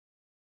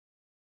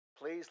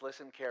Please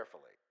listen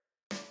carefully.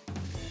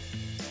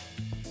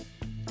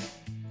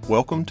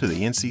 Welcome to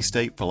the NC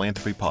State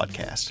Philanthropy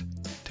Podcast,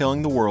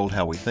 telling the world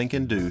how we think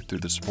and do through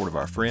the support of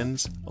our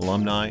friends,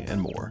 alumni, and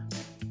more.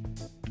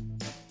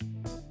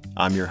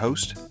 I'm your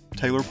host,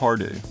 Taylor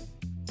Pardue.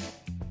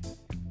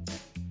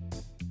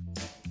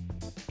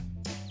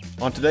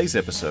 On today's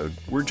episode,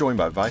 we're joined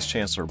by Vice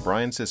Chancellor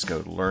Brian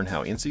Sischo to learn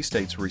how NC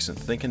State's recent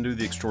Think and Do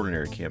the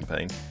Extraordinary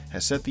campaign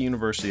has set the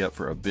university up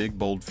for a big,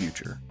 bold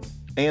future,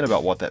 and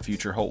about what that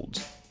future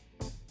holds.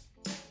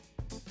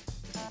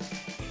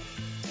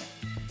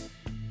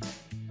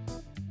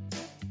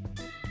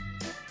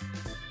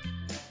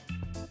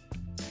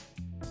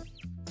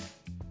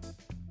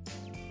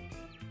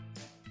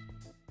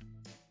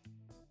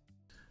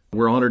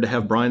 We're honored to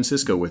have Brian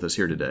Sischo with us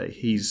here today.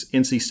 He's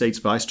NC State's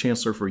Vice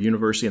Chancellor for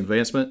University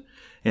Advancement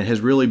and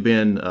has really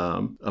been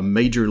a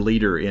major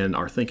leader in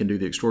our Think and Do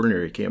the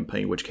Extraordinary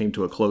campaign, which came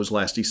to a close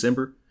last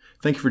December.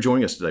 Thank you for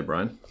joining us today,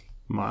 Brian.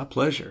 My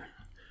pleasure.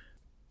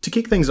 To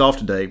kick things off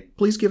today,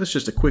 please give us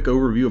just a quick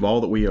overview of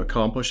all that we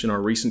accomplished in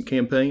our recent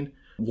campaign,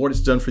 what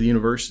it's done for the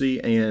university,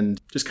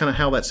 and just kind of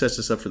how that sets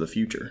us up for the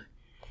future.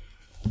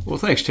 Well,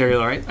 thanks,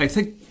 Taylor. I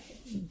think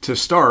to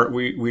start,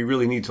 we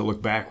really need to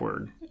look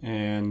backward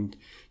and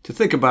to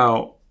think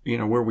about,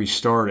 where we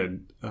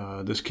started.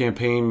 This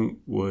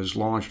campaign was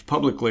launched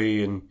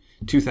publicly in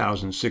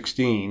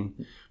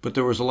 2016, but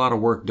there was a lot of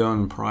work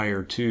done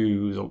prior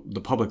to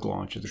the public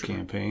launch of the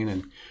campaign.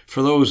 And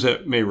for those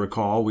that may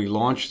recall, we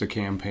launched the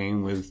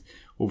campaign with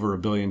over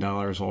 $1 billion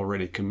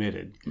already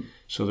committed.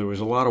 So there was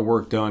a lot of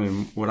work done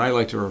in what I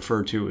like to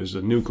refer to as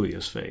the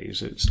nucleus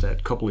phase. It's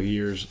that couple of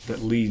years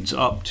that leads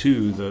up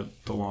to the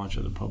launch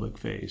of the public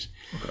phase.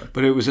 Okay.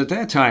 But it was at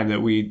that time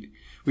that we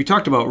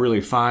talked about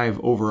really 5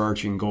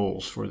 overarching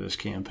goals for this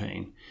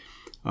campaign.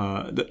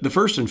 The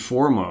first and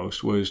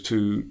foremost was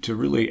to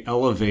really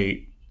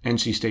elevate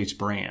NC State's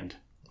brand,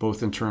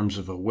 both in terms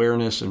of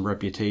awareness and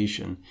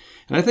reputation.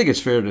 And I think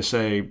it's fair to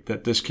say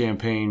that this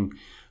campaign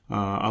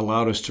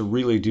allowed us to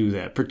really do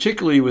that,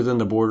 particularly within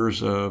the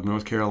borders of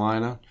North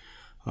Carolina.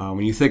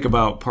 When you think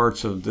about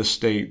parts of this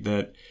state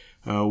that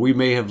we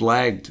may have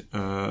lagged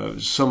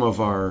some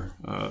of our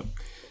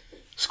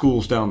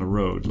schools down the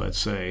road, let's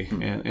say.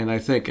 And I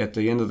think at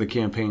the end of the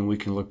campaign, we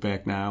can look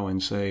back now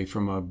and say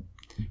from a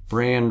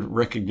brand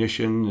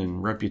recognition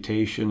and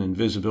reputation and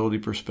visibility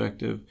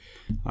perspective,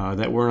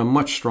 that we're in a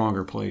much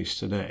stronger place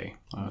today.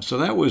 So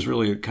that was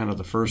really kind of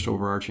the first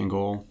overarching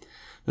goal.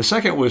 The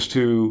second was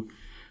to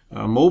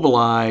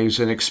mobilize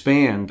and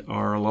expand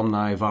our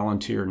alumni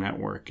volunteer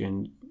network.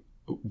 And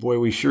boy,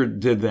 we sure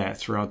did that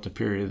throughout the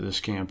period of this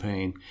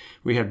campaign.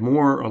 We had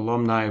more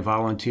alumni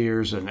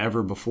volunteers than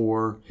ever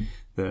before.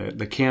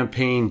 The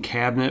campaign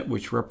cabinet,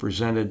 which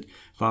represented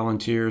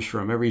volunteers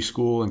from every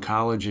school and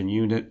college and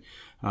unit,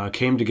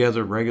 came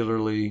together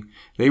regularly.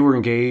 They were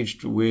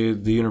engaged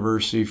with the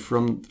university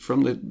from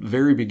the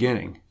very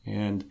beginning,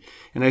 and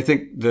I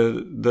think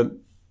the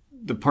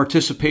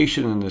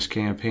participation in this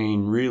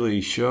campaign really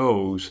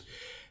shows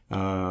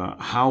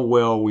how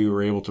well we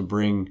were able to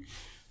bring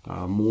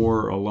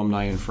more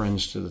alumni and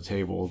friends to the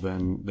table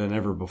than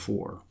ever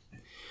before.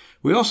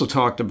 We also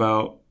talked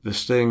about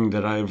this thing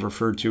that I've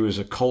referred to as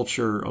a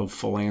culture of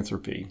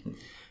philanthropy.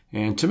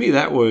 And to me,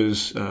 that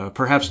was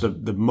perhaps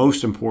the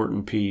most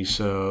important piece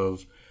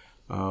of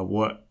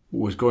what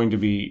was going to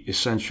be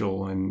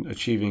essential in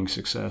achieving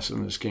success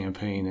in this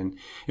campaign.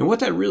 And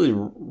what that really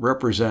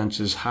represents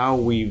is how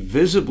we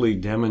visibly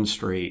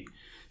demonstrate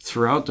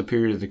throughout the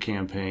period of the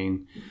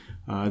campaign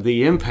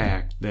the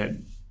impact that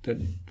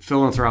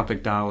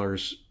philanthropic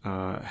dollars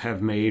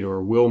have made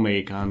or will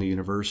make on the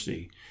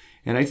university.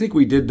 And I think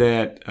we did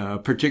that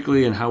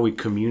particularly in how we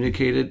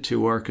communicated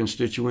to our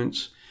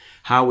constituents,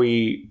 how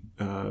we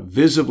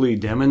visibly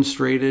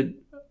demonstrated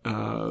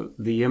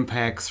the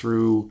impact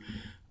through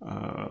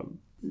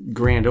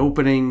grand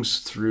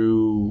openings,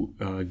 through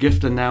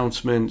gift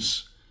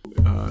announcements,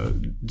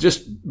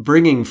 just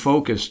bringing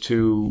focus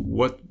to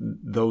what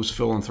those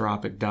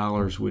philanthropic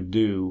dollars would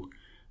do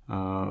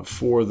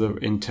for the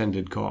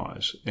intended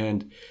cause.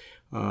 And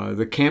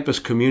the campus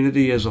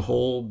community as a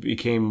whole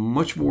became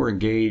much more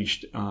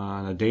engaged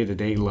on a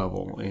day-to-day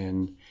level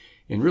in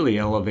really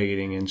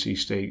elevating NC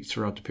State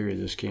throughout the period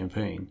of this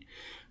campaign.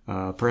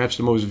 Perhaps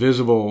the most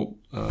visible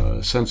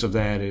sense of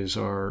that is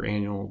our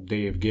annual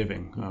Day of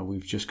Giving.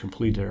 We've just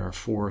completed our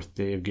 4th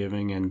Day of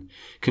Giving and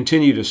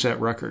continue to set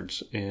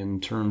records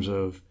in terms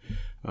of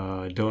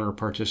donor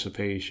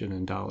participation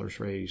and dollars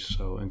raised.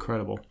 So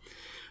incredible.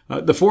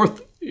 The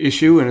fourth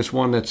issue, and it's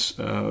one that's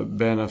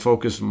been a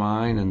focus of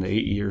mine in the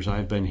 8 years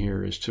I've been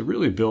here, is to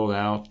really build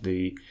out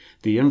the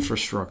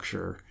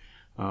infrastructure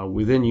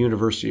within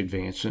university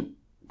advancement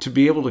to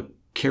be able to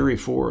carry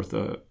forth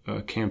a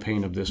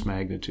campaign of this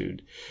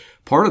magnitude.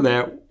 Part of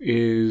that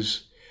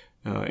is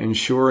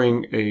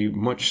ensuring a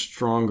much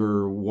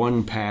stronger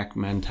one-pack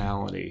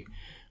mentality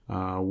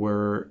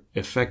where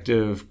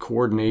effective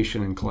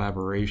coordination and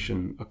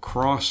collaboration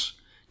across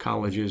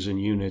colleges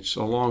and units,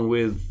 along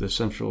with the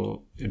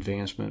central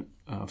advancement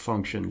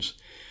functions,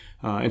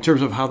 in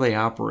terms of how they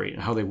operate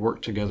and how they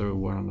work together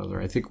with one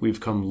another, I think we've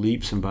come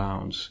leaps and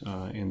bounds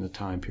in the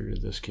time period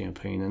of this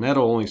campaign, and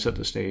that'll only set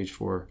the stage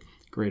for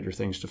greater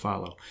things to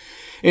follow.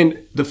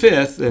 And the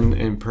fifth,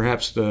 and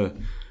perhaps the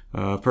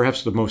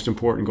most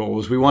important goal,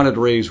 is we wanted to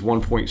raise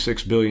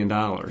 $1.6 billion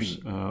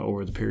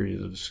over the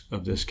period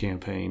of this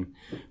campaign.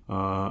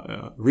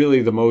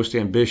 Really the most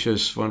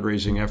ambitious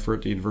fundraising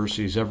effort the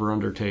university's ever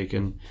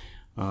undertaken,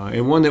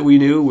 and one that we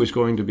knew was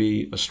going to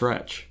be a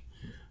stretch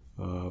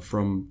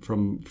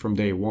from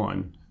day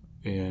one.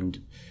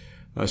 And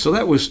so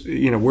that was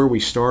where we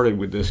started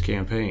with this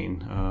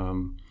campaign.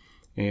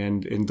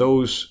 And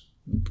those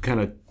kind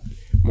of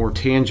more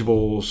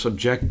tangible,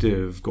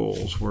 subjective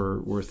goals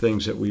were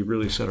things that we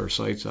really set our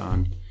sights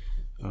on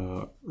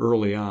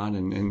early on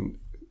and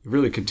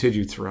really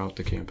continued throughout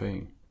the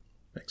campaign.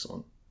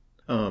 Excellent.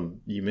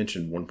 You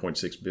mentioned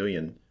 $1.6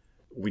 billion.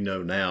 We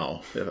know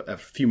now, a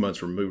few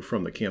months removed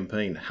from the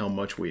campaign, how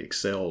much we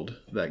exceeded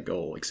that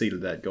goal.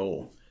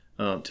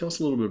 Tell us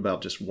a little bit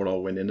about just what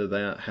all went into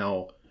that,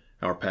 how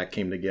our PAC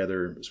came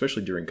together,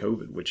 especially during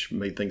COVID, which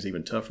made things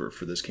even tougher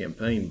for this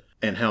campaign,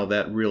 and how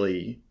that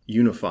really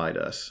unified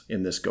us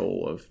in this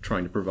goal of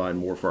trying to provide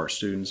more for our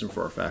students and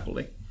for our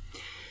faculty.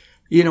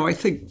 I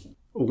think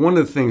one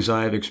of the things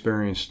I've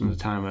experienced in the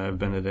time I've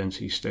been at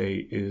NC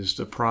State is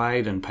the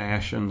pride and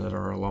passion that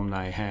our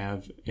alumni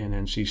have in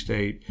NC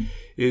State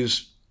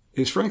is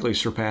frankly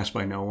surpassed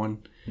by no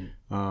one.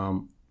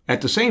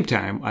 At the same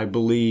time, I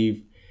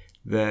believe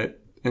that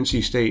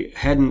NC State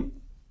hadn't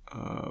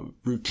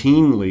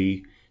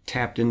routinely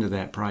tapped into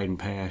that pride and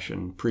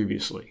passion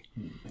previously.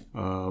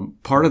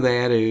 Part of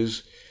that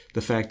is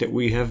the fact that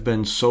we have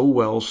been so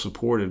well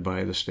supported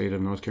by the state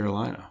of North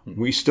Carolina.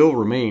 We still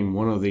remain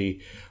one of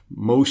the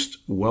most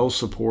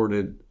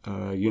well-supported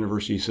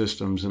university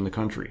systems in the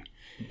country.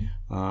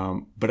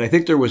 But I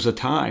think there was a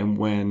time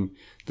when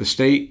the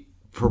state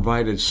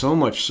provided so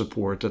much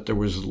support that there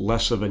was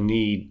less of a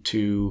need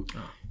to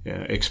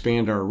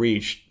expand our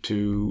reach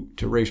to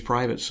raise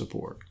private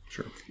support.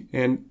 Sure.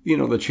 And,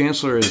 the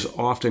chancellor is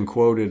often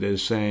quoted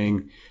as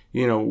saying,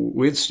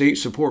 with state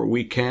support,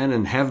 we can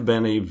and have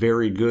been a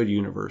very good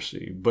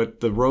university.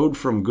 But the road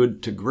from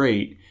good to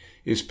great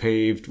is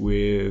paved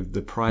with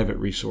the private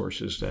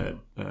resources that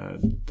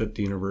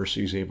the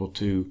university is able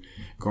to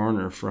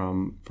garner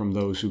from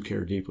those who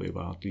care deeply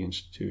about the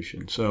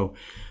institution. So,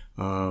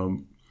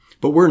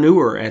 but we're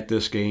newer at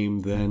this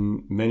game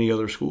than many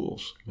other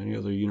schools. Many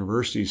other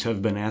universities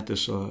have been at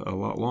this a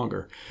lot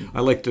longer. I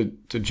like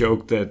to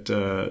joke that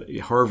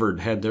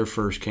Harvard had their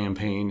first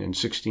campaign in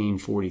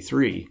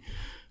 1643.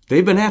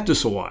 They've been at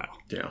this a while,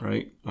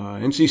 right?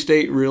 NC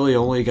State really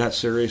only got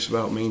serious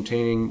about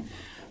maintaining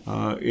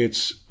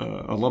its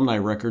alumni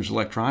records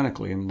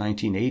electronically in the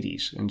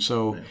 1980s. And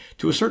so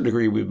to a certain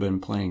degree, we've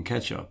been playing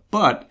catch up.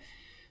 But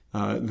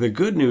the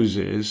good news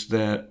is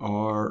that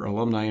our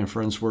alumni and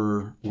friends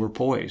were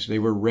poised. They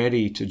were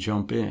ready to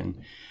jump in.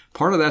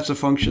 Part of that's a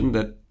function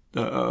that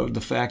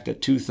the fact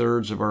that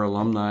 2/3 of our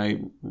alumni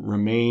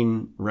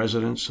remain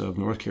residents of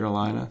North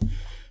Carolina.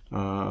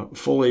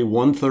 Fully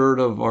 1/3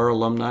 of our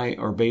alumni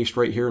are based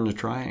right here in the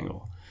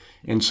Triangle.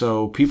 And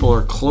so people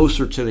are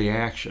closer to the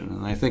action.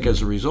 And I think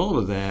as a result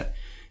of that,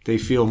 they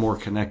feel more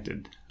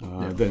connected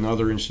than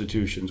other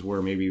institutions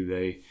where maybe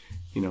they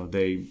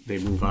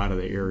move out of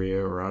the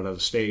area or out of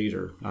the state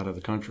or out of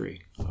the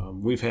country.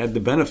 We've had the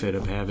benefit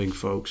of having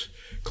folks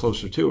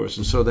closer to us.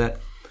 And so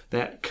that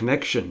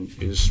connection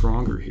is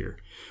stronger here.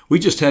 We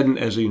just hadn't,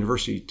 as a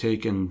university,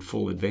 taken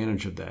full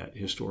advantage of that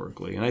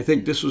historically. And I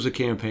think this was a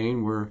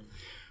campaign where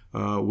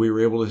we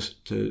were able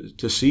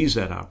to seize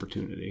that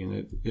opportunity.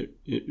 And it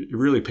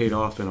really paid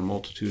off in a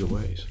multitude of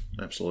ways.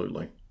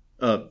 Absolutely.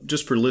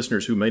 Just for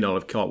listeners who may not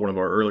have caught one of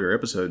our earlier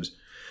episodes,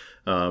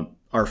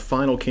 our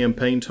final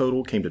campaign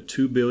total came to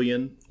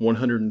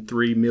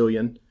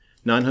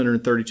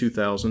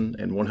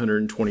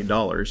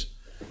 $2,103,932,120,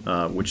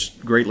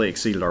 which greatly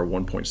exceeded our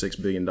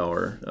 $1.6 billion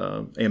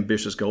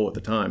ambitious goal at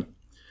the time.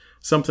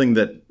 Something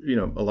that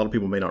a lot of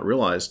people may not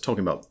realize,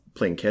 talking about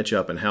playing catch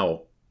up and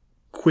how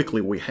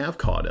quickly we have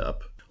caught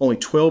up. Only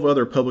 12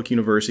 other public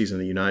universities in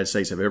the United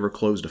States have ever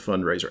closed a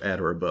fundraiser at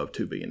or above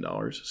 $2 billion.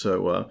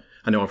 So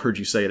I know I've heard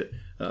you say it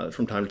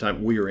from time to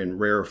time. We are in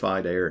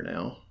rarefied air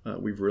now.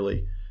 We've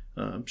really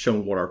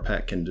shown what our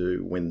PAC can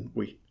do when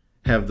we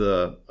have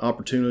the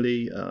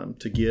opportunity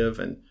to give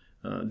and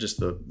just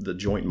the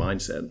joint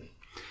mindset.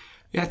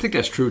 Yeah, I think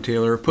that's true,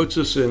 Taylor. It puts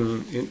us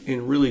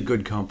in really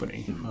good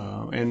company.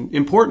 And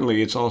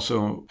importantly, it's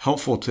also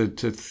helpful to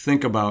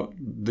think about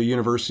the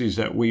universities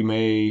that we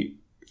may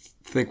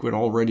think would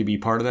already be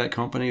part of that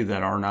company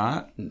that are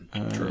not.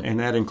 And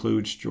that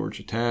includes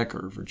Georgia Tech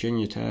or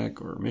Virginia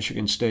Tech or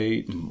Michigan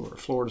State or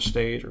Florida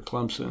State or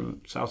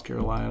Clemson, South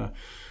Carolina,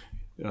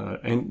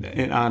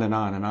 and on and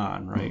on and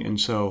on, right? And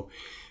so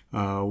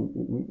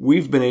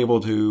we've been able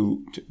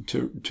to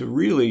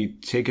really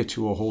take it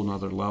to a whole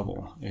nother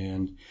level.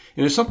 And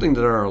it's something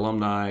that our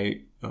alumni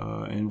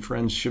and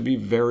friends should be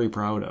very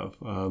proud of.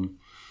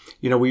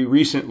 We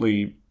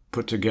recently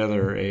put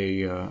together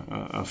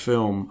a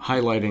film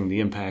highlighting the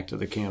impact of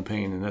the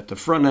campaign. And at the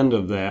front end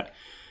of that,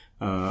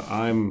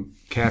 I'm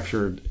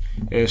captured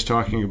as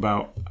talking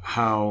about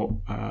how,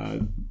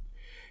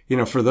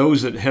 for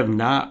those that have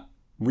not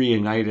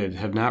reunited,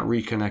 have not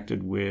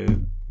reconnected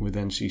with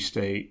NC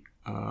State,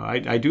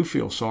 I do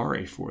feel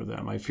sorry for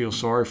them. I feel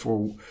sorry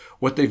for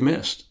what they've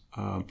missed.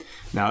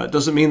 Now, it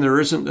doesn't mean there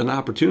isn't an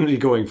opportunity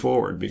going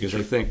forward, because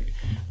I think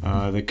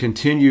the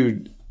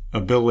continued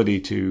ability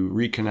to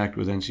reconnect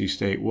with NC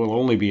State will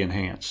only be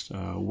enhanced.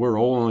 We're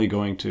only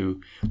going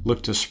to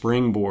look to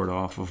springboard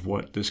off of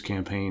what this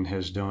campaign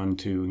has done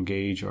to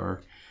engage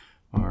our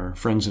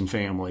friends and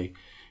family.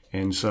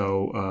 And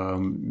so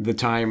the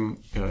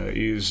time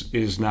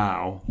is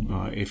now.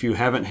 If you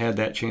haven't had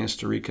that chance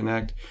to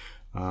reconnect,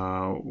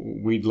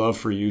 we'd love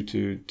for you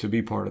to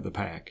be part of the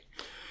pack.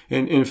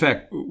 And in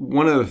fact,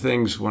 one of the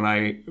things when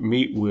I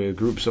meet with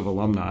groups of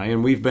alumni,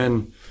 and we've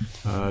been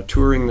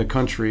touring the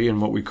country in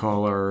what we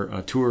call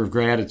our tour of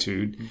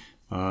gratitude.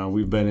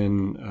 We've been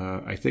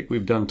in, I think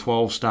we've done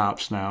 12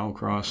 stops now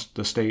across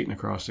the state and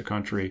across the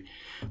country.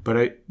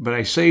 But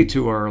I say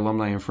to our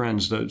alumni and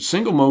friends, the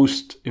single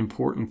most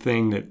important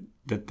thing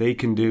that they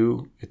can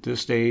do at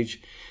this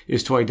stage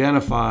is to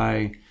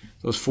identify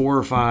those 4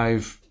 or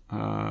 5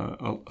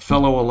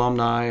 fellow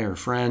alumni or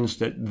friends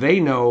that they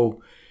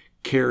know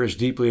care as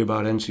deeply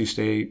about NC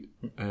State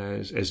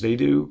as they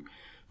do,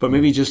 but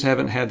maybe just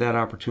haven't had that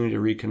opportunity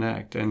to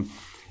reconnect,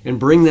 and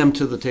bring them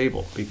to the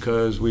table,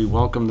 because we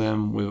welcome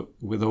them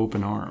with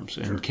open arms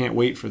and Sure. can't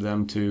wait for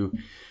them to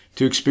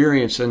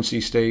experience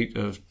NC State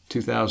of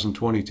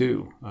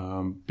 2022,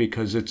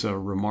 because it's a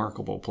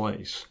remarkable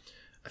place.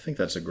 I think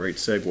that's a great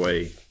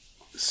segue.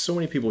 So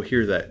many people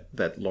hear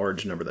that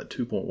large number, that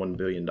 $2.1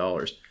 billion,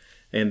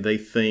 and they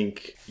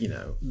think,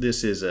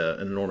 this is an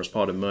enormous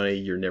pot of money.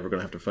 You're never going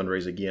to have to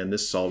fundraise again.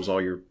 This solves all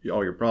your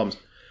problems.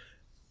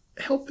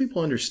 Help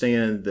people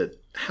understand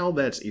that how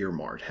that's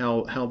earmarked,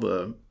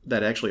 how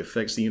that actually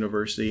affects the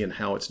university and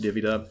how it's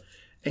divvied up,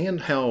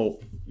 and how,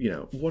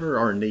 what are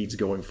our needs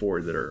going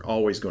forward that are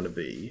always going to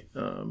be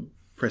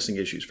pressing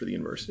issues for the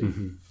university.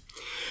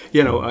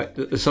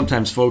 Mm-hmm.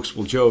 Sometimes folks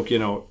will joke,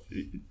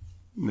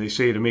 they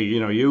say to me,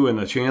 you and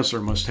the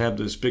chancellor must have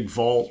this big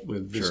vault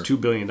with this Sure.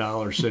 $2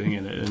 billion sitting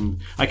in it.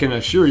 And I can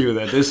assure you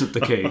that isn't the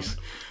case.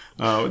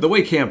 The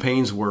way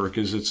campaigns work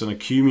is it's an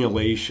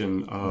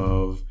accumulation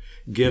of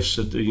gifts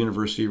that the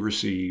university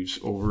receives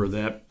over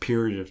that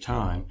period of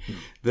time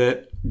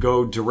that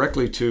go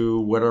directly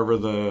to whatever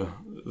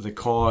the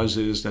cause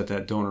is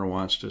that donor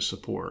wants to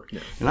support.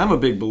 Yeah. And I'm a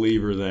big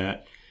believer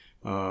that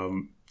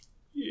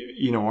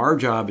our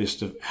job is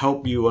to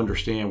help you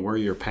understand where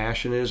your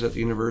passion is at the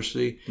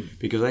university,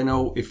 because I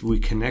know if we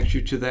connect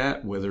you to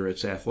that, whether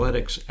it's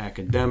athletics,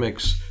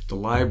 academics, the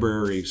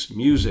libraries,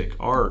 music,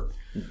 art,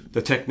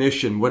 the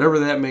technician, whatever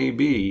that may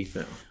be,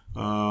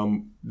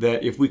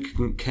 that if we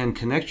can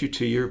connect you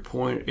to your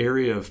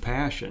area of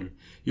passion,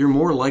 you're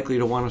more likely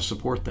to want to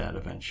support that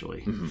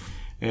eventually. Mm-hmm.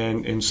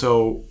 And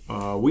so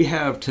we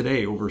have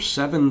today over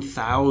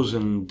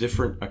 7,000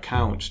 different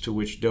accounts to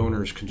which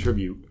donors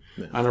contribute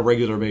on a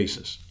regular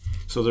basis.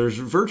 So there's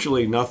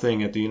virtually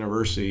nothing at the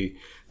university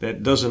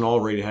that doesn't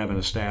already have an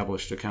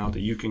established account that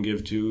you can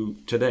give to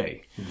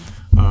today.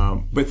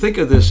 But think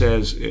of this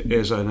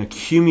as an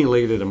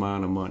accumulated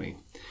amount of money.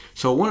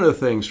 So one of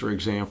the things, for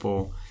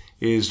example,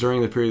 is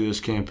during the period of this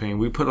campaign,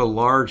 we put a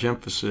large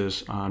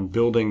emphasis on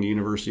building the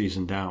university's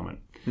endowment.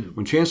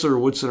 When Chancellor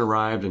Woodson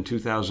arrived in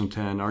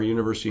 2010, our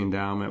university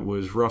endowment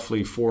was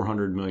roughly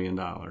 $400 million.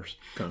 Okay.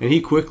 And he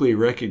quickly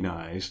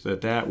recognized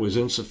that was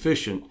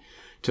insufficient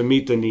to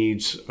meet the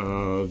needs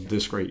of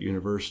this great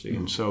university.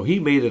 And so he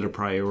made it a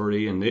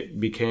priority, and it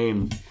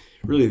became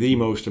really the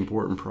most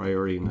important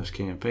priority in this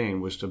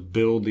campaign, was to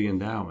build the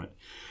endowment.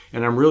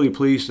 And I'm really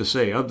pleased to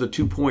say, of the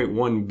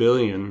 $2.1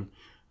 billion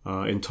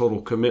in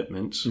total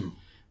commitments,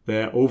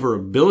 that over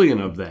 $1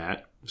 billion of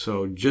that,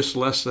 so just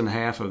less than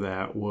half of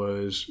that,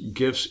 was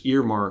gifts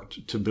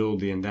earmarked to build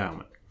the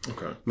endowment.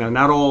 Okay. Now,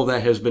 not all of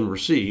that has been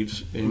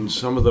received. In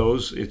some of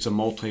those, it's a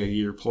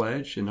multi-year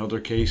pledge. In other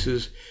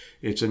cases,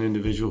 it's an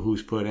individual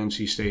who's put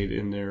NC State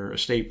in their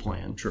estate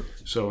plan. Sure.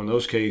 So in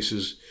those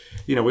cases,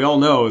 we all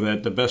know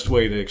that the best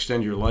way to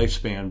extend your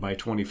lifespan by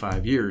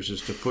 25 years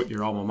is to put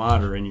your alma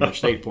mater in your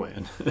estate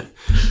plan.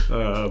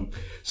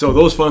 So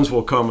those funds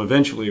will come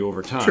eventually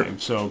over time. Sure.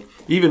 So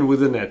even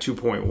within that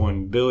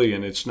 $2.1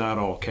 billion, it's not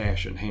all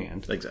cash in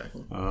hand.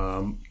 Exactly.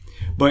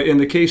 But in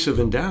the case of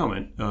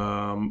endowment,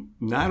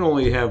 not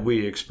only have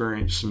we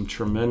experienced some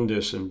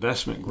tremendous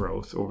investment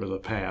growth over the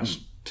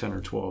past 10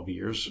 or 12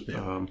 years,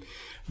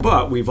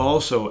 but we've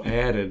also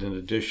added an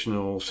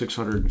additional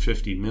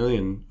 $650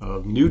 million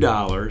of new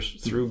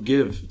dollars through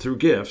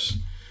gifts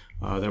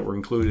that were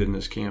included in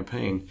this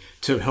campaign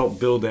to help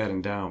build that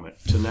endowment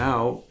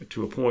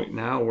to a point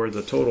now where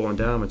the total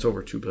endowment's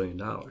over $2 billion.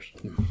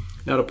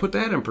 Now, to put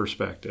that in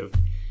perspective,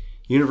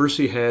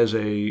 university has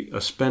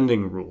a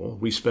spending rule.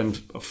 We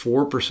spend a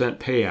 4%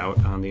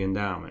 payout on the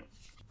endowment.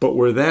 But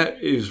where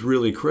that is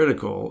really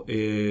critical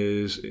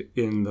is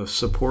in the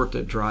support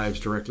that drives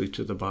directly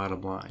to the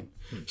bottom line.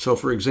 So,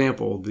 for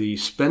example, the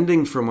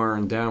spending from our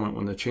endowment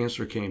when the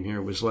chancellor came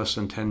here was less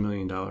than $10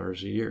 million a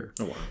year.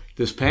 Oh, wow.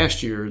 This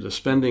past year, the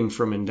spending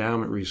from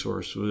endowment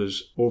resource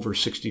was over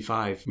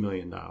 $65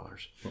 million.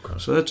 Okay.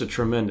 So that's a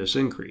tremendous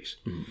increase.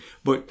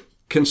 But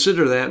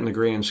consider that in the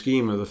grand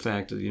scheme of the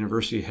fact that the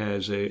university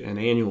has an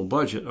annual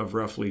budget of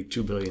roughly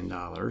 $2 billion.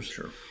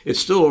 Sure. It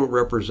still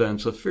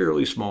represents a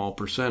fairly small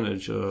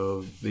percentage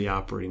of the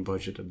operating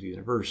budget of the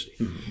university.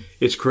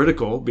 It's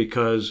critical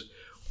because,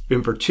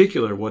 in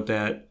particular, what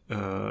that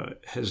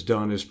has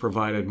done is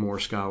provided more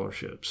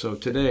scholarships. So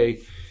today,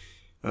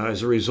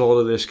 as a result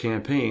of this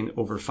campaign,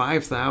 over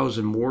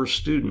 5,000 more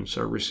students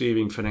are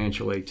receiving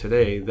financial aid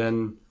today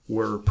than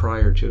were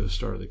prior to the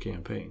start of the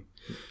campaign.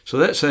 So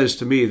that says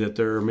to me that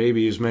there are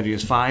maybe as many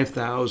as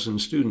 5,000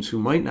 students who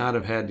might not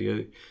have had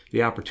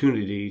the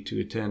opportunity to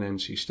attend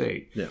NC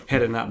State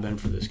had it not been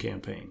for this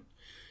campaign.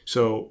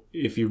 So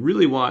if you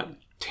really want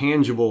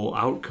tangible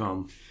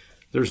outcome,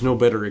 there's no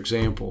better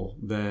example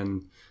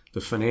than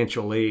the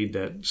financial aid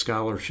that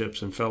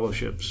scholarships and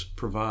fellowships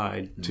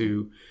provide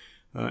to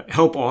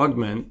help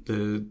augment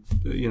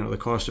the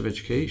cost of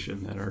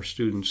education that our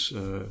students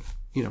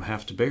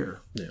have to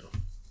bear. Yeah.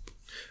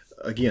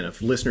 Again,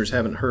 if listeners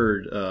haven't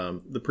heard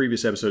the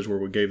previous episodes where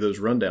we gave those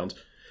rundowns,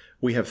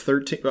 we have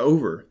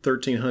over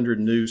 1,300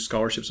 new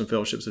scholarships and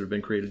fellowships that have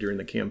been created during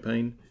the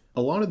campaign.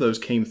 A lot of those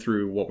came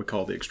through what we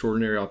call the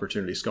Extraordinary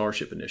Opportunity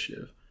Scholarship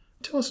Initiative.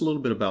 Tell us a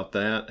little bit about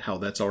that, how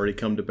that's already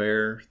come to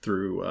bear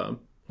through,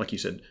 like you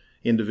said,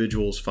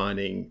 individuals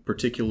finding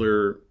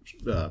particular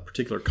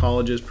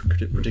colleges,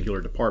 particular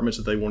departments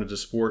that they wanted to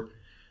support,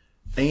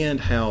 and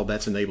how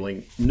that's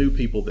enabling new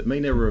people that may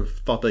never have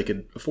thought they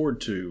could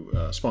afford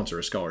to sponsor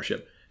a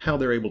scholarship, how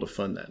they're able to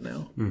fund that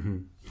now.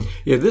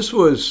 Yeah, this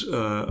was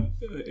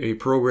a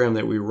program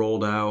that we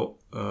rolled out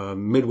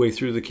midway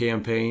through the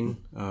campaign.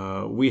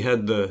 We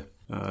had the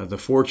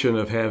fortune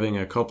of having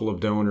a couple of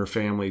donor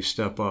families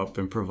step up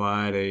and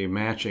provide a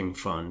matching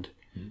fund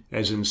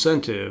as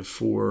incentive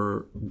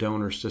for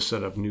donors to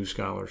set up new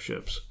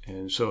scholarships.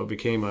 And so it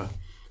became a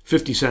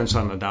 50 cents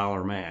on the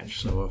dollar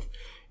match. So if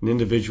an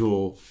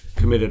individual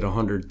committed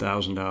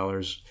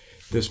 $100,000,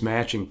 this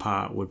matching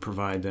pot would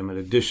provide them an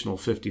additional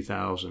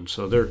 $50,000.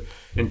 So their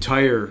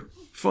entire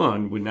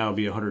fund would now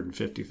be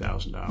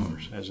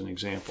 $150,000 as an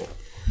example.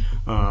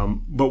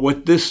 But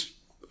what this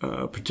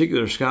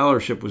particular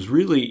scholarship was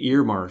really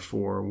earmarked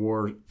for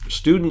were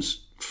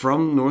students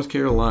from North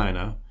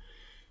Carolina,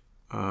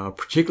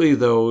 particularly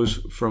those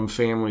from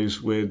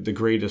families with the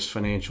greatest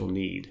financial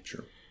need.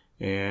 Sure.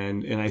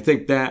 And I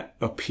think that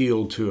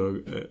appealed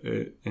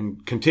to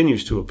and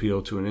continues to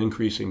appeal to an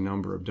increasing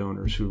number of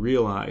donors who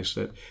realize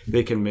that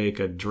they can make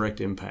a direct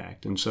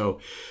impact. And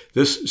so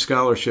this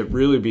scholarship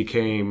really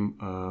became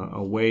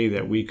a way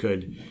that we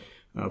could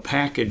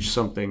package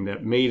something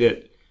that made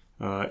it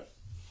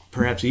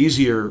perhaps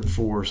easier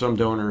for some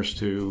donors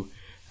to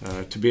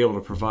be able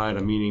to provide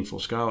a meaningful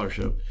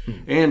scholarship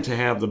and to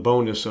have the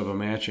bonus of a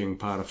matching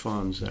pot of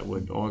funds that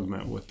would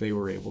augment what they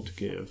were able to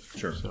give.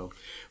 Sure.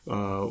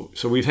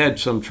 So we've had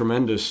some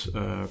tremendous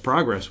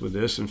progress with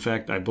this. In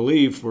fact, I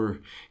believe we're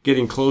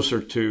getting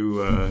closer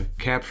to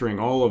capturing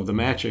all of the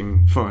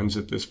matching funds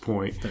at this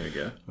point. There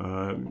you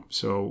go.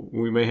 So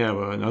we may have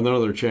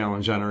another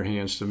challenge on our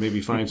hands to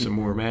maybe find some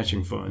more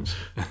matching funds.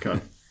 Okay.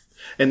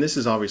 And this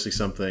is obviously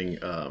something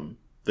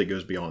that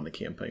goes beyond the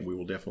campaign. We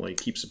will definitely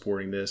keep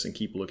supporting this and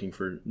keep looking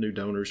for new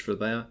donors for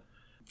that.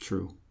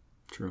 True.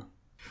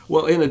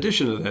 Well, in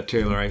addition to that,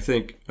 Taylor, I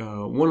think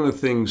one of the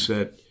things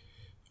that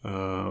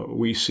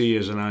we see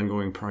as an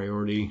ongoing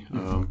priority,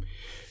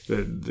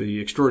 the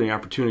Extraordinary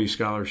Opportunity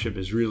Scholarship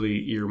is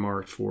really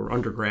earmarked for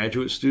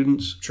undergraduate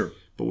students. Sure.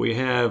 But we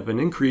have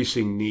an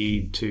increasing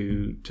need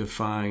to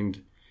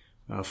find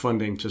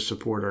funding to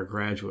support our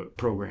graduate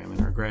program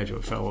and our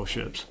graduate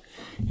fellowships.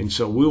 And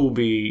so we'll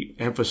be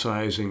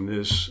emphasizing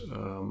this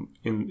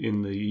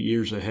in the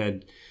years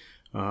ahead,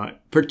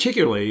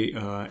 particularly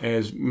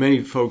as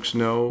many folks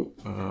know,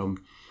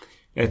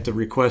 at the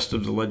request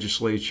of the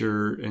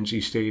legislature,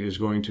 NC State is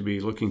going to be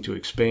looking to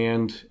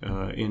expand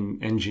in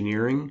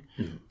engineering,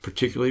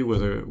 particularly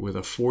with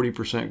a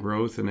 40%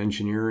 growth in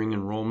engineering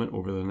enrollment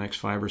over the next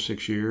 5 or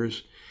 6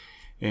 years.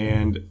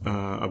 And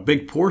a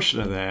big portion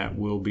of that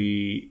will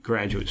be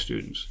graduate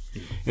students.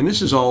 And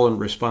this is all in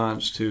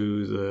response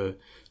to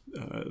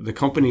the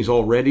companies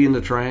already in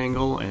the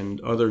Triangle and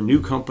other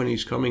new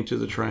companies coming to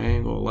the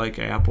Triangle, like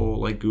Apple,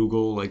 like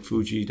Google, like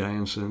Fuji,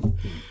 Dianson,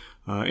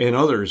 and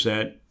others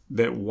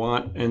that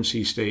want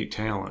NC State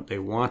talent. They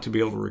want to be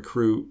able to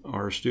recruit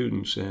our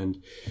students.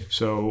 And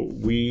so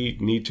we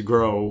need to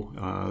grow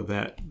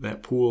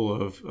that pool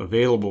of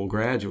available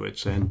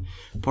graduates. And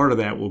part of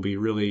that will be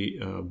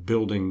really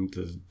building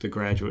the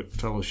graduate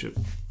fellowship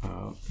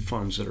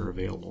funds that are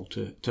available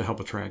to help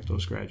attract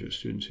those graduate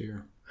students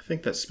here. I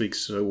think that speaks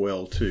so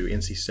well to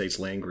NC State's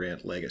land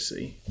grant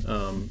legacy.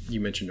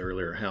 You mentioned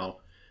earlier how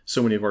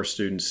so many of our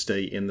students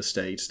stay in the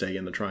state, stay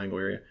in the Triangle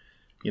area.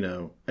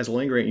 as a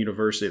land-grant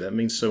university, that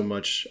means so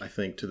much, I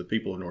think, to the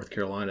people of North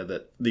Carolina,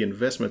 that the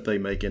investment they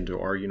make into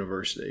our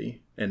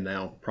university, and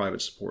now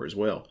private support as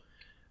well,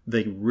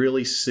 they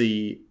really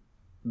see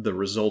the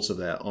results of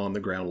that on the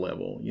ground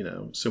level.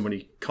 So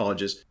many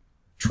colleges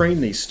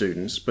train these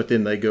students, but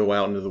then they go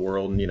out into the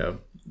world and,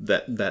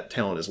 that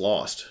talent is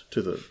lost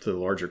to the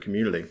larger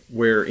community,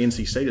 where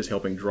NC State is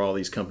helping draw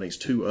these companies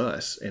to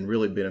us and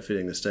really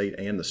benefiting the state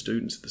and the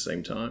students at the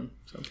same time.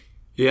 So.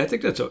 Yeah, I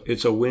think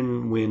it's a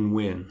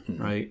win-win-win,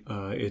 right?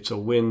 It's a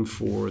win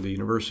for the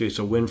university, it's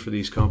a win for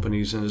these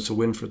companies, and it's a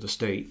win for the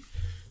state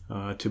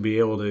to be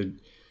able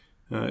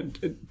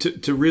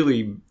to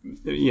really,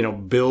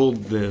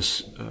 build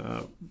this,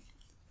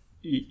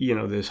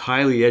 this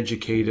highly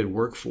educated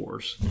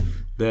workforce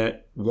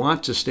that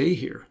want to stay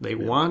here. They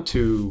want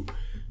to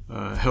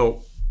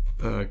help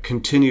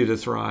continue to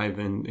thrive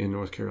in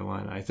North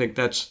Carolina. I think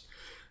that's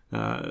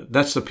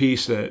the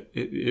piece that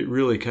it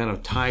really kind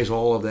of ties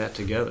all of that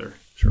together.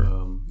 Sure.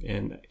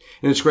 And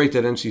it's great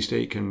that NC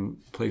State can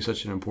play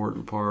such an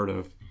important part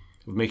of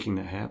making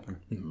that happen.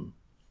 Mm-hmm.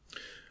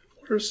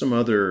 What are some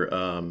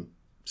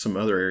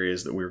other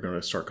areas that we're going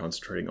to start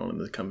concentrating on in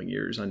the coming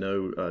years? I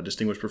know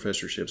distinguished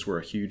professorships were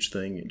a huge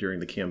thing during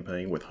the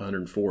campaign, with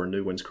 104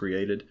 new ones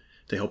created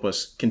to help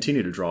us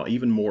continue to draw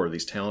even more of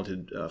these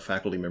talented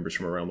faculty members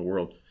from around the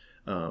world.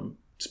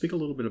 Speak a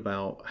little bit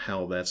about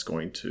how that's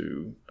going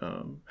to,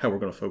 how we're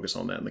going to focus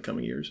on that in the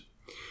coming years.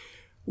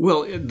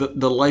 Well,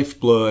 the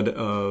lifeblood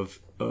of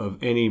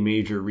any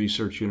major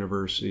research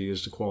university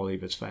is the quality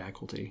of its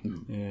faculty,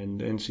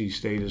 and NC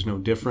State is no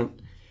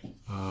different.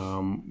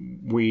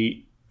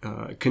 We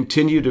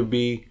continue to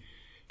be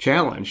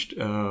challenged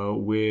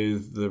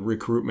with the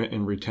recruitment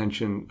and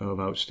retention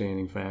of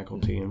outstanding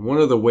faculty, and one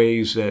of the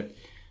ways that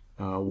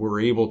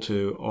we're able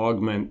to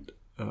augment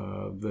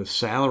the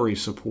salary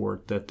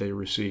support that they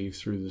receive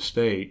through the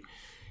state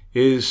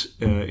is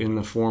in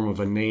the form of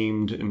a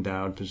named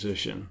endowed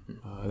position.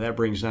 That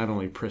brings not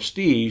only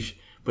prestige,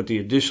 but the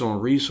additional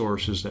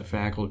resources that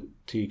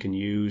faculty can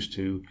use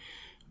to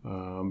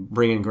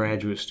bring in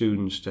graduate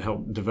students to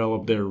help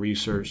develop their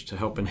research, to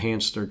help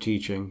enhance their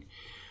teaching.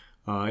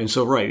 And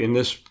so, in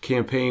this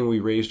campaign, we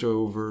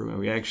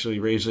actually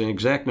raised an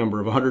exact number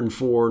of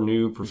 104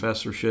 new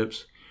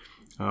professorships,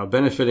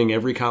 benefiting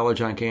every college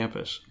on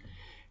campus.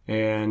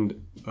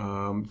 And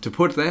to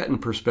put that in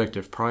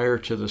perspective, prior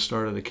to the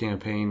start of the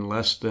campaign,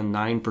 less than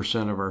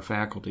 9% of our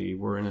faculty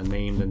were in a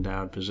named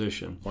endowed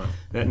position. Wow.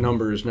 That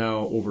number is now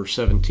over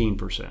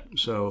 17%.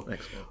 So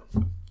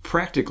excellent.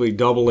 Practically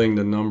doubling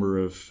the number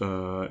of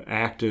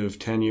active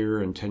tenure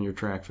and tenure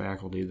track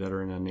faculty that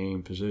are in a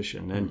named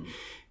position. And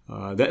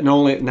that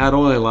not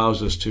only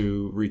allows us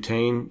to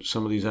retain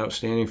some of these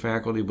outstanding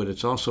faculty, but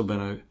it's also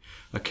been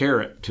a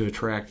carrot to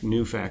attract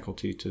new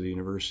faculty to the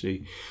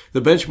university.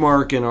 The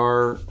benchmark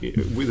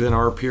within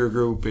our peer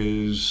group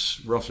is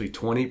roughly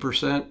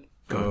 20%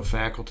 of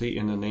faculty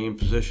in the named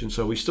position.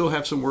 So we still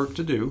have some work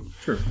to do,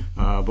 sure,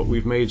 but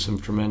we've made some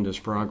tremendous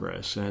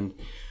progress. And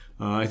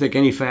I think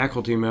any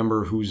faculty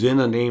member who's in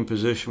a named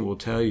position will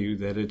tell you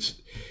that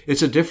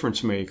it's a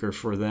difference maker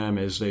for them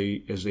as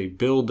they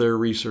build their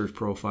research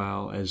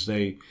profile, as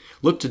they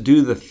look to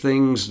do the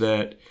things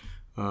that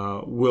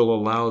will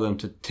allow them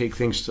to take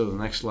things to the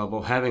next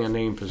level. Having a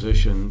named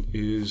position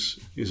is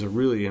a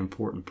really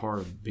important part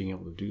of being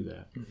able to do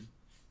that. Mm-hmm.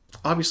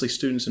 Obviously,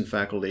 students and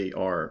faculty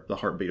are the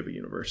heartbeat of a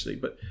university,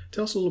 but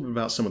tell us a little bit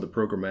about some of the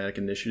programmatic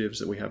initiatives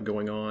that we have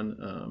going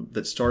on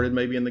that started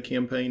maybe in the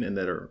campaign and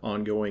that are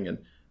ongoing, and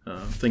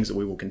things that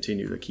we will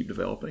continue to keep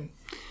developing.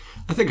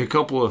 I think a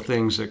couple of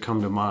things that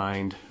come to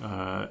mind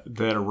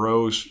that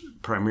arose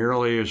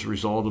primarily as a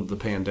result of the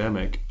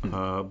pandemic,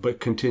 but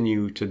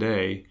continue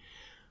today.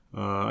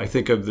 I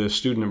think of the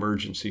Student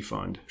Emergency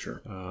Fund.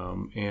 Sure.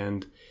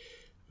 And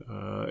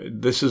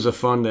this is a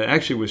fund that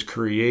actually was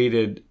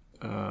created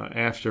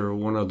after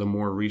one of the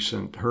more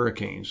recent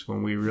hurricanes,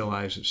 when we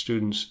realized that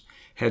students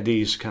had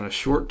these kind of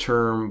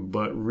short-term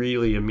but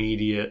really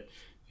immediate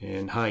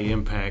and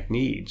high-impact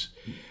needs.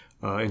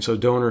 And so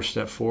donors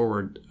stepped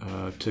forward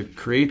to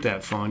create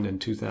that fund in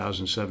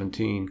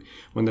 2017.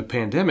 When the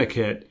pandemic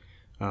hit,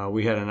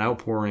 we had an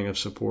outpouring of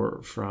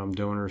support from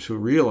donors who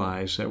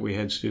realized that we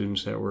had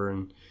students that were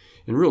in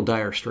real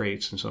dire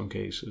straits in some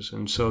cases.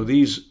 And so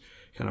these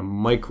kind of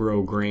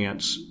micro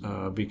grants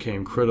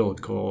became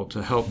critical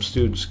to help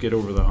students get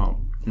over the hump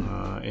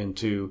and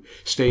to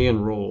stay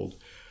enrolled,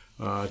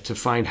 to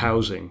find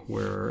housing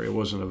where it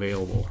wasn't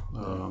available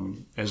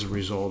as a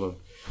result of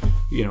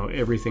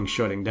everything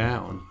shutting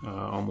down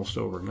almost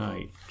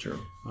overnight. Sure.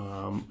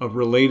 A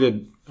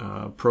related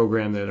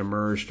program that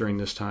emerged during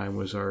this time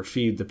was our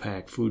Feed the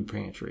Pack food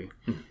pantry.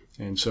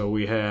 And so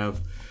we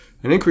have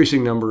an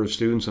increasing number of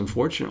students,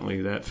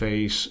 unfortunately, that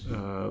face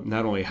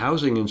not only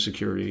housing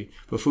insecurity,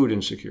 but food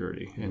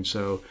insecurity. And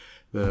so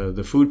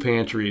the food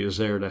pantry is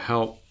there to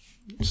help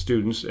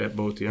students at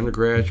both the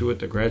undergraduate,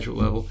 the graduate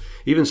level,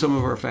 even some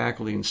of our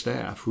faculty and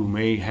staff who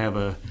may have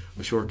a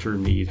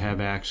short-term need, have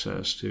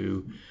access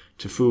to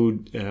to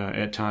food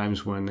at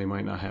times when they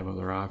might not have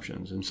other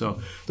options. And so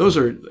those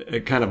are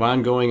kind of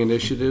ongoing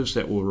initiatives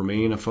that will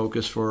remain a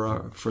focus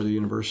for the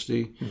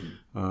university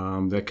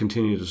that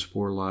continue to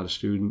support a lot of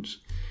students.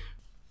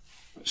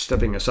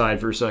 Stepping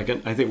aside for a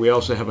second, I think we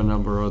also have a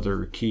number of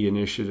other key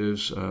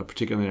initiatives,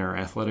 particularly in our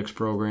athletics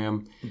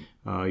program.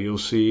 You'll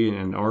see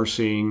and are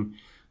seeing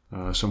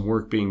some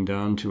work being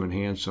done to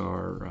enhance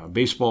our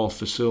baseball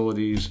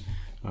facilities.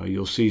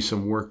 You'll see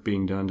some work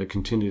being done to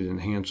continue to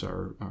enhance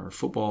our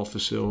football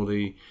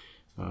facility.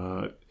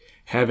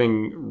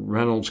 Having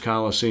Reynolds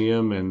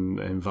Coliseum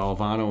and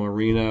Valvano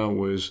Arena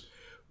was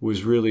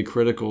really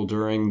critical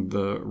during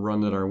the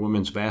run that our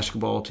women's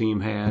basketball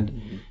team had.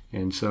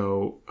 And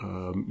so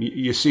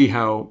you see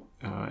how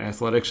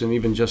athletics, and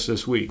even just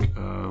this week,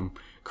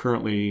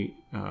 currently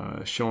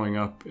showing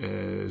up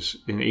as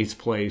in 8th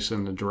place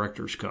in the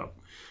Directors' Cup.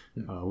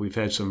 We've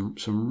had some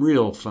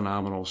real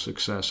phenomenal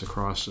success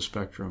across the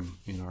spectrum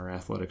in our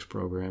athletics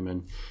program,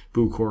 and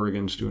Boo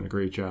Corrigan's doing a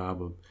great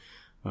job of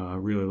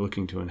really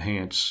looking to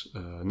enhance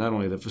not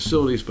only the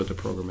facilities but the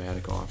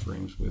programmatic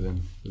offerings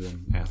within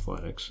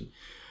athletics.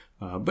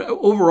 But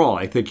overall,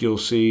 I think you'll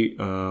see,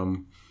 there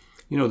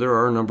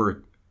are a number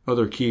of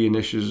other key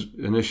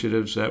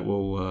initiatives that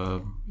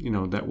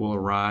will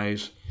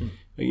arise.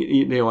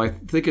 I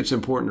think it's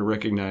important to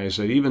recognize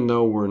that even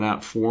though we're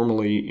not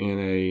formally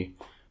in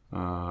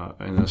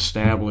an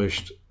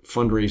established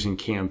fundraising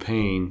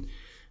campaign,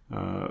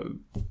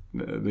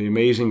 the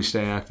amazing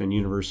staff and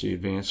university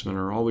advancement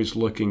are always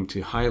looking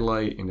to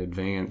highlight and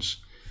advance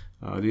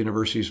the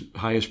university's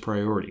highest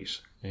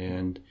priorities.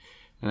 And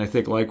I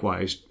think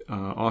likewise,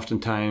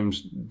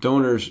 oftentimes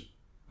donors,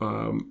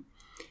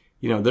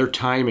 their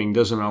timing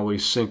doesn't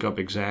always sync up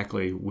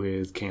exactly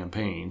with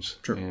campaigns.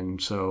 Sure.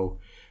 And so,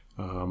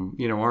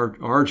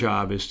 our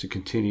job is to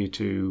continue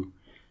to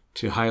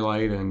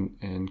highlight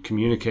and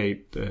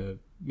communicate the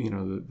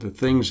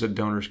things that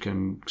donors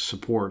can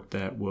support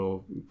that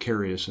will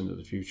carry us into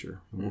the future.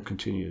 And we'll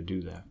continue to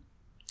do that.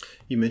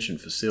 You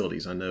mentioned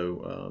facilities. I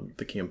know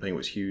the campaign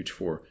was huge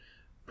for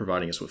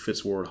providing us with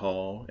Fitzward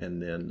Hall,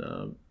 and then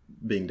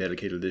being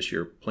dedicated this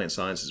year, Plant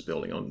Sciences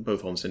Building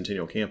both on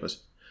Centennial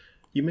Campus.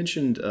 You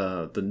mentioned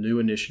the new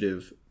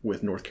initiative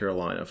with North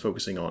Carolina,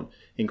 focusing on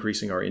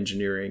increasing our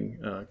engineering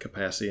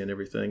capacity and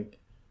everything.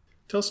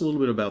 Tell us a little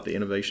bit about the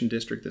Innovation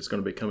District that's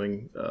going to be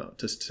coming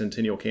to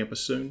Centennial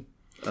Campus soon,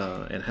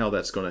 and how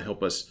that's going to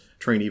help us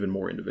train even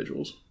more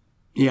individuals.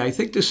 Yeah, I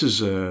think this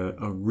is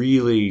a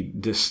really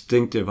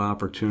distinctive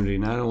opportunity,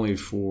 not only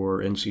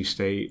for NC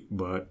State,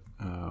 but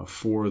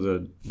for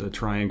the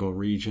Triangle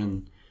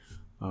region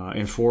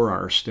and for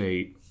our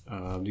state.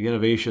 The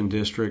Innovation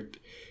District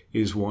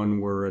is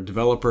one where a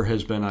developer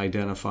has been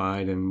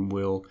identified and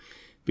will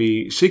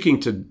be seeking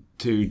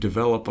to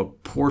develop a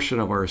portion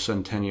of our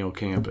Centennial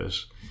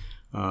Campus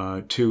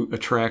to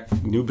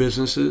attract new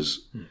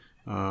businesses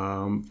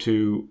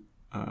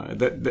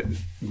that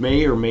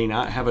may or may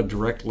not have a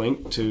direct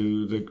link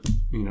to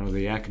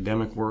the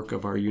academic work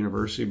of our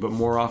university, but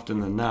more often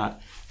than not,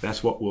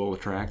 that's what will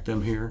attract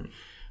them here.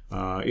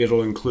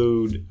 It'll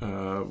include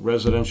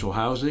residential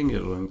housing.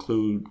 It'll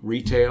include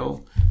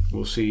retail.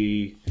 We'll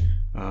see,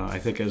 I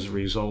think, as a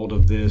result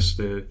of this,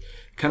 the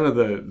kind of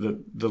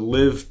the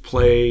live,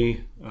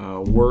 play,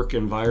 work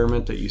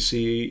environment that you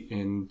see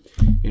in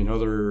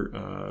other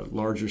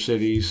larger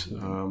cities.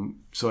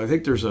 So I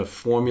think there's a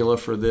formula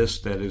for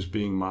this that is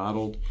being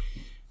modeled.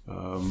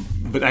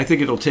 But I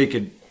think it'll take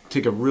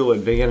a real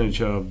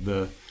advantage of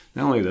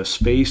not only the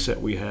space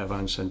that we have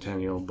on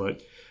Centennial,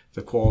 but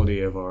the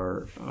quality of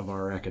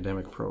our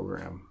academic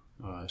program.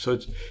 So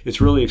it's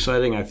really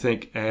exciting. I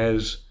think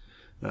as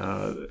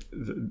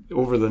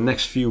over the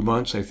next few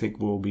months, I think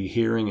we'll be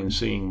hearing and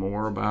seeing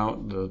more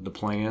about the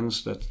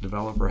plans that the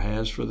developer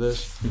has for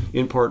this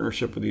in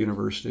partnership with the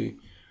university.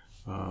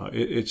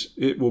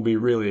 It will be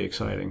really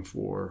exciting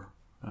for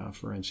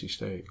NC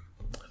State.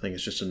 I think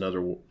it's just another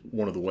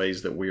one of the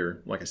ways that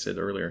we're, like I said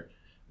earlier,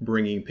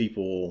 bringing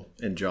people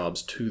and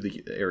jobs to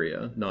the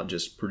area, not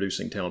just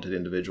producing talented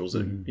individuals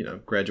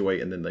that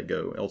graduate and then they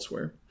go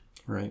elsewhere.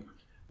 Right.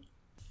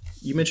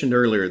 You mentioned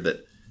earlier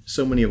that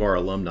so many of our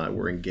alumni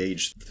were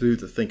engaged through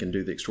the Think and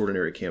Do the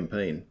Extraordinary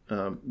campaign.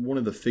 One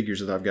of the figures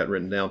that I've got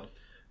written down,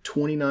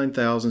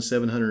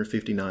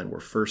 29,759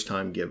 were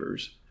first-time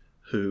givers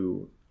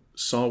who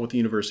saw what the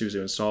university was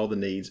doing, saw the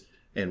needs,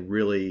 and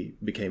really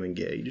became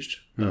engaged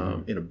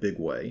in a big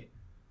way.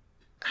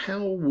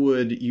 How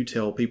would you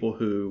tell people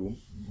who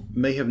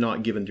may have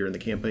not given during the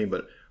campaign,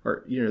 but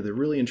are they're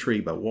really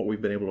intrigued by what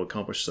we've been able to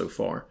accomplish so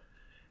far?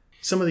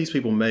 Some of these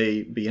people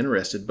may be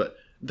interested, but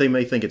they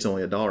may think it's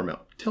only a dollar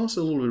amount. Tell us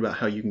a little bit about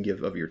how you can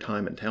give of your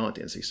time and talent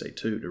to NC State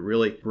too, to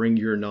really bring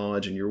your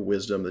knowledge and your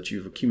wisdom that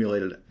you've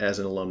accumulated as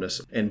an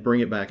alumnus and bring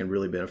it back and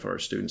really benefit our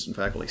students and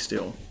faculty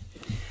still.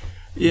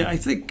 Yeah, I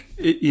think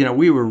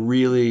we were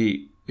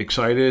really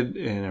excited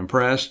and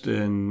impressed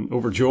and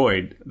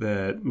overjoyed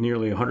that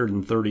nearly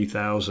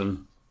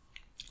 130,000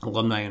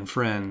 alumni and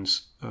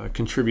friends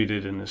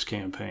contributed in this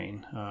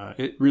campaign.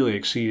 It really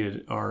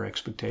exceeded our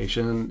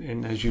expectation,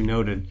 and as you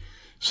noted,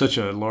 such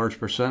a large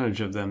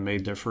percentage of them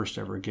made their first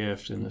ever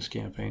gift in this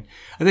campaign.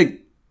 I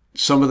think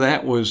some of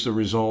that was the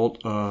result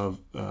of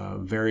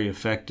very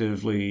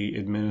effectively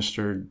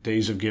administered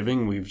Days of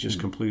Giving. We've just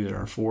completed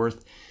our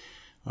fourth.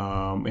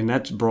 And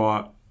that's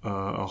brought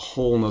a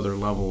whole nother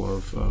level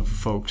of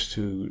folks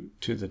to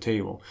the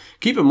table.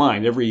 Keep in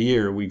mind, every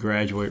year we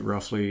graduate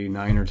roughly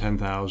 9,000 or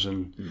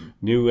 10,000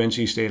 new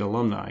NC State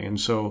alumni. And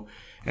so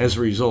as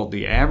a result,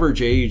 the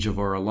average age of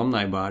our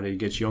alumni body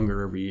gets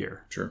younger every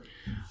year. Sure.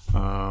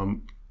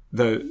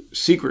 The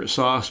secret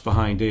sauce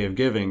behind Day of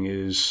Giving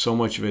is so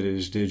much of it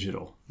is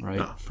digital,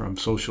 right? From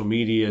social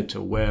media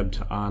to web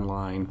to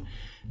online.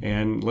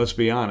 And let's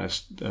be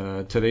honest,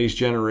 today's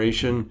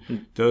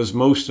generation does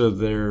most of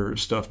their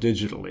stuff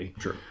digitally.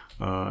 Sure.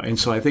 And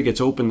so I think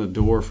it's opened the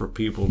door for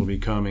people to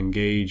become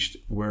engaged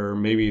where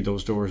maybe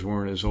those doors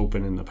weren't as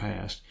open in the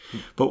past.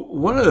 But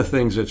one of the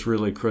things that's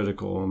really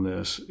critical in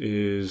this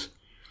is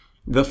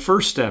the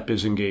first step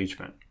is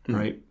engagement,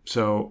 right?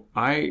 So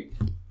I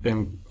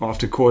am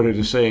often quoted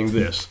as saying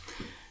this: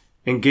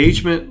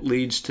 engagement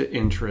leads to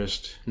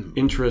interest,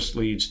 interest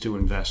leads to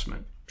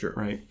investment. Sure.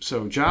 Right.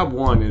 So job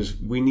one is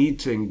we need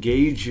to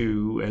engage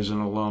you as an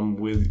alum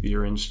with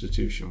your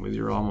institution, with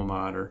your alma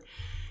mater,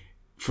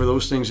 for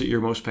those things that you're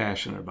most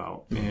passionate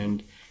about.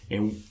 And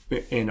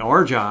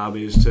our job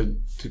is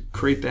to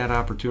create that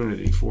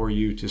opportunity for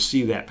you to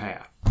see that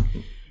path.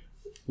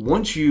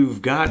 Once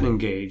you've gotten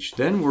engaged,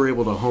 then we're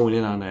able to hone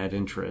in on that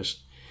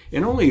interest.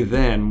 And only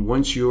then,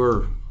 once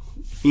you're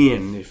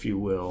in, if you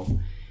will,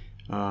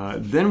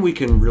 then we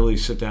can really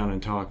sit down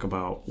and talk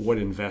about what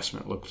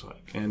investment looks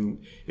like.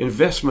 And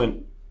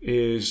investment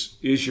is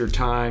your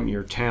time,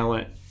 your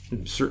talent,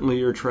 certainly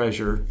your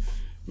treasure,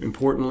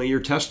 importantly your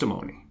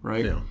testimony,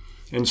 right? Yeah.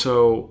 And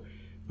so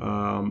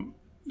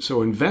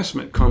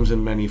investment comes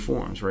in many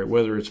forms, right?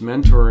 Whether it's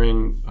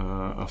mentoring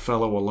a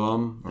fellow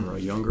alum or a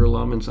younger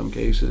alum in some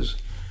cases,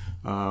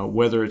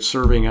 whether it's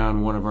serving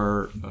on one of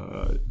our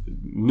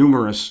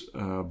numerous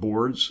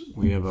boards.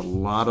 We have a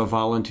lot of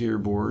volunteer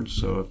boards,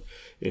 so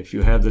if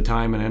you have the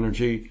time and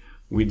energy,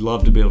 we'd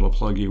love to be able to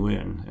plug you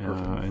in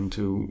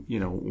into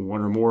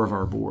one or more of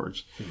our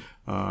boards.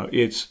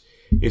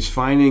 It's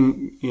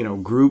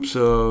finding groups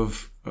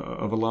of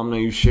alumni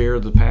who share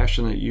the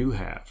passion that you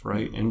have,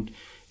 right?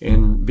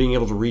 And being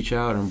able to reach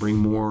out and bring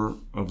more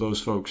of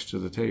those folks to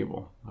the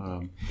table.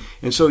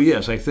 And so,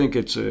 yes, I think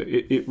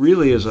it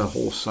really is a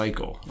whole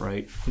cycle,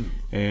 right?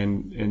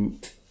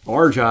 And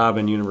our job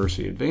in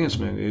university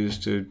advancement is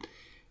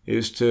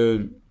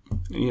to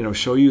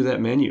show you that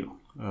menu.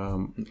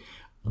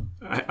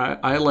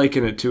 I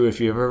liken it to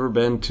if you've ever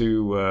been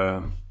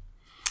to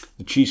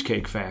the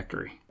Cheesecake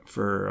Factory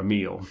for a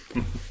meal.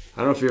 I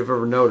don't know if you've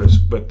ever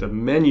noticed, but the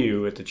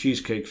menu at the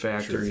Cheesecake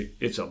Factory,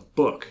 it's a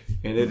book,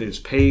 and it is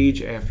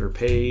page after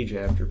page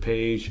after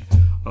page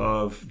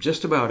of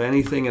just about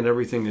anything and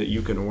everything that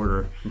you can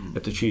order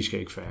at the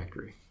Cheesecake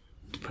Factory,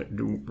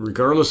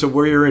 regardless of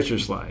where your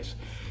interest lies.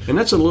 And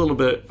that's a little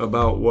bit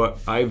about what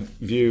I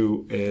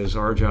view as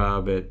our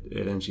job at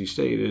NC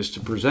State, is to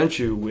present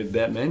you with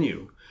that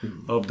menu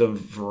of the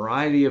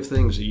variety of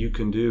things that you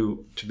can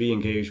do to be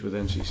engaged with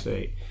NC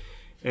State.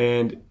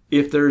 And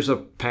if there's a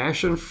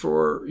passion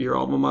for your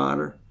alma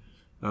mater,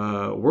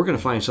 we're going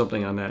to find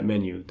something on that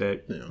menu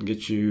that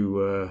gets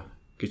you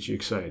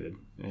excited,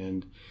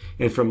 and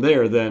from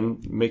there,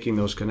 then making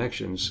those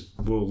connections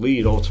will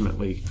lead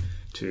ultimately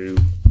to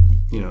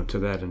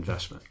that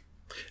investment.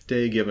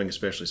 Day Giving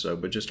especially so,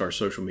 but just our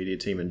social media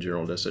team in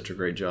general does such a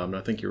great job, and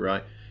I think you're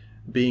right.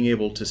 Being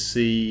able to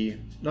see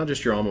not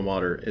just your alma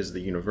mater as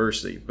the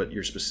university, but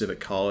your specific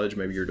college,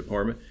 maybe your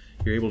department.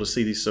 You're able to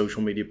see these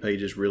social media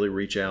pages really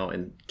reach out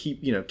and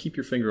keep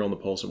your finger on the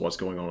pulse of what's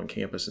going on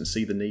campus and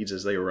see the needs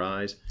as they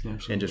arise.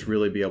 Absolutely. And just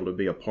really be able to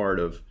be a part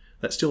of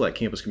that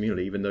campus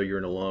community, even though you're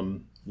an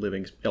alum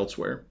living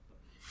elsewhere.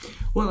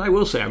 Well, I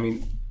will say,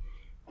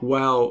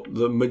 while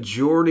the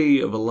majority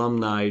of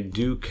alumni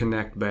do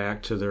connect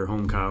back to their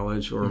home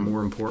college, or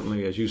more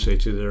importantly, as you say,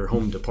 to their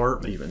home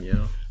department,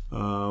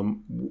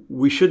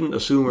 we shouldn't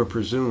assume or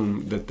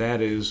presume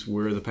that is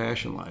where the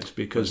passion lies,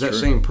 because that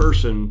same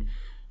person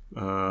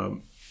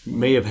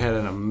may have had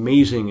an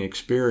amazing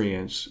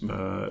experience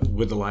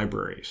with the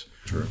libraries,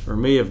 or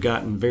may have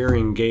gotten very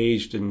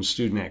engaged in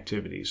student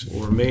activities,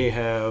 or may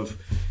have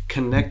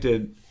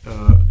connected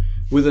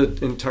with an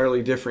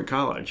entirely different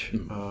college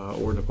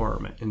or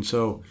department. And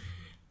so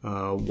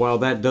while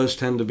that does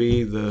tend to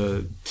be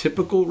the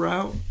typical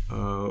route,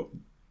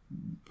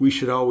 we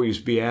should always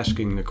be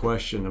asking the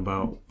question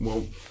about,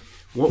 well,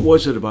 what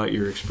was it about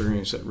your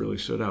experience that really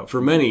stood out? For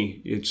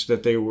many, it's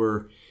that they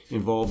were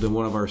involved in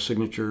one of our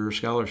signature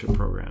scholarship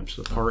programs,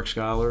 the Park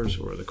Scholars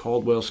or the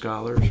Caldwell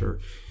Scholars,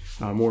 or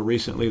more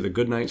recently the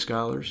Goodnight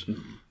Scholars.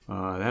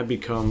 That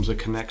becomes a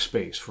connect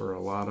space for a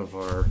lot of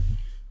our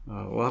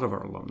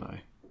alumni,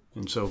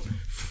 and so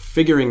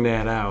figuring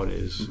that out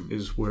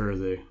is where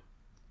the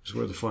is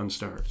where the fun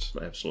starts.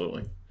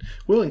 Absolutely.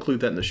 We'll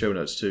include that in the show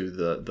notes too,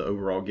 the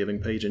overall giving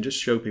page, and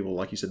just show people,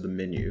 like you said, the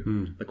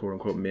menu, the quote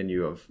unquote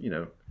menu of,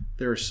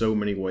 there are so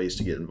many ways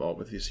to get involved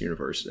with this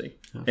university.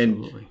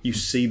 Absolutely. And you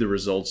see the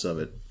results of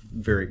it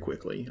very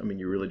quickly. I mean,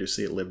 you really do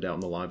see it lived out in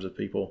the lives of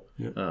people,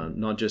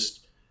 not just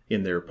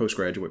in their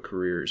postgraduate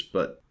careers,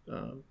 but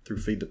through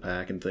Feed the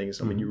Pack and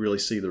things. I mean, you really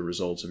see the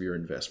results of your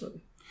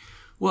investment.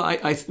 Well,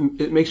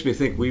 it makes me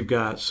think we've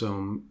got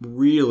some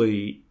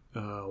really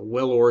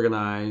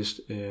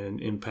well-organized and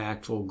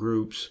impactful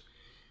groups.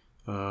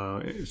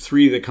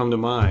 3 that come to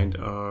mind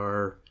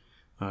are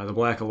the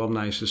Black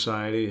Alumni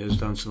Society has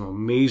done some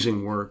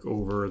amazing work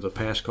over the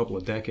past couple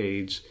of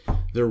decades.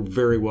 They're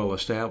very well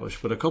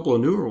established, but a couple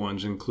of newer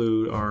ones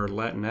include our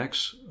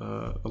Latinx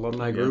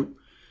alumni group.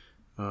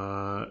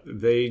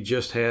 They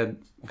just had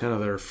kind of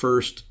their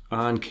first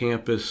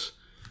on-campus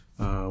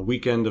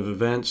weekend of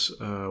events,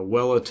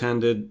 well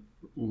attended,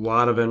 a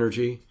lot of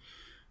energy.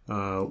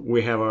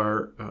 We have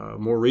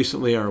more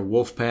recently our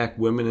Wolfpack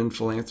Women in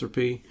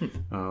Philanthropy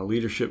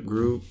leadership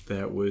group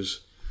that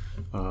was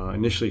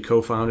initially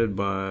co-founded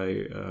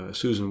by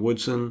Susan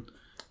Woodson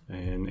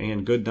and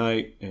Ann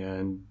Goodnight.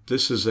 And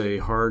this is a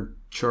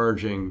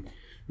hard-charging,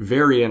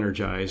 very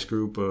energized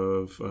group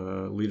of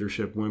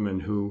leadership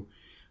women who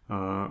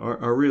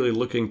are really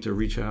looking to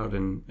reach out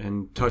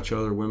and touch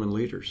other women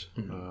leaders.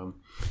 And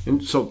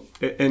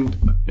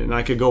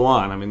I could go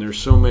on. I mean, there's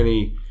so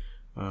many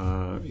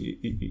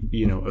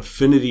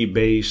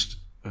affinity-based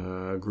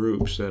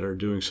groups that are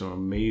doing some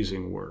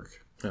amazing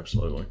work.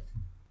 Absolutely.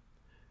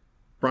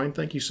 Brian,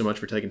 thank you so much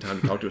for taking time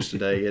to talk to us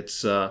today.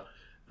 It's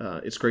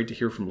great to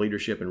hear from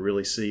leadership and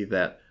really see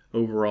that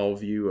overall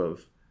view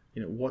of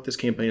what this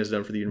campaign has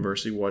done for the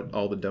university, what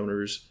all the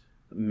donors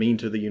mean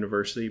to the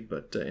university,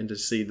 but and to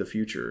see the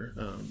future,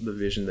 the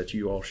vision that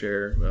you all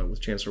share with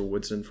Chancellor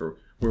Woodson for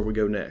where we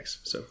go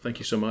next. So thank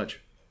you so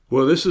much.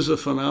 Well, this is a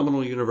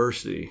phenomenal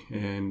university,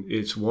 and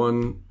it's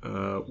one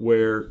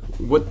where,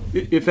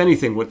 if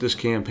anything, what this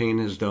campaign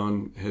has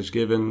done has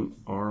given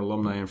our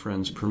alumni and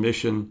friends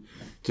permission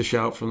to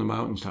shout from the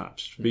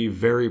mountaintops, to be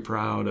very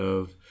proud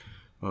of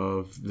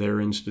their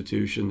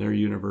institution, their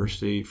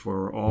university,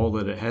 for all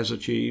that it has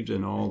achieved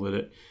and all that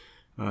it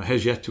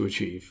has yet to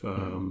achieve.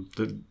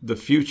 The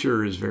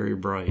future is very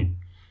bright,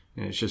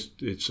 and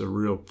it's a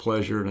real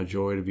pleasure and a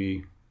joy to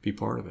be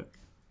part of it.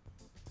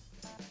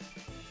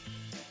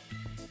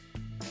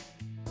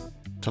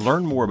 To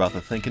learn more about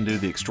the Think and Do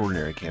the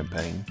Extraordinary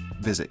campaign,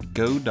 visit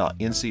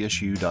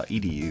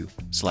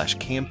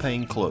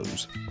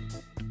go.ncsu.edu/campaign-close.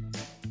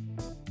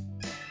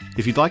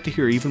 If you'd like to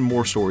hear even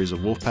more stories of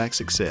Wolfpack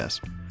success,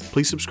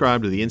 please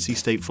subscribe to the NC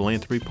State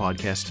Philanthropy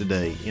Podcast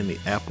today in the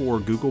Apple or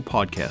Google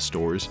podcast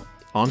stores,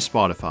 on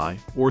Spotify,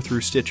 or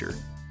through Stitcher.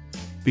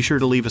 Be sure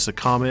to leave us a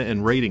comment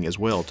and rating as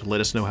well to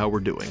let us know how we're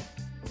doing.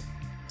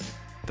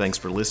 Thanks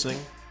for listening,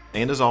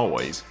 and as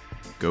always,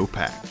 go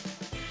Pack!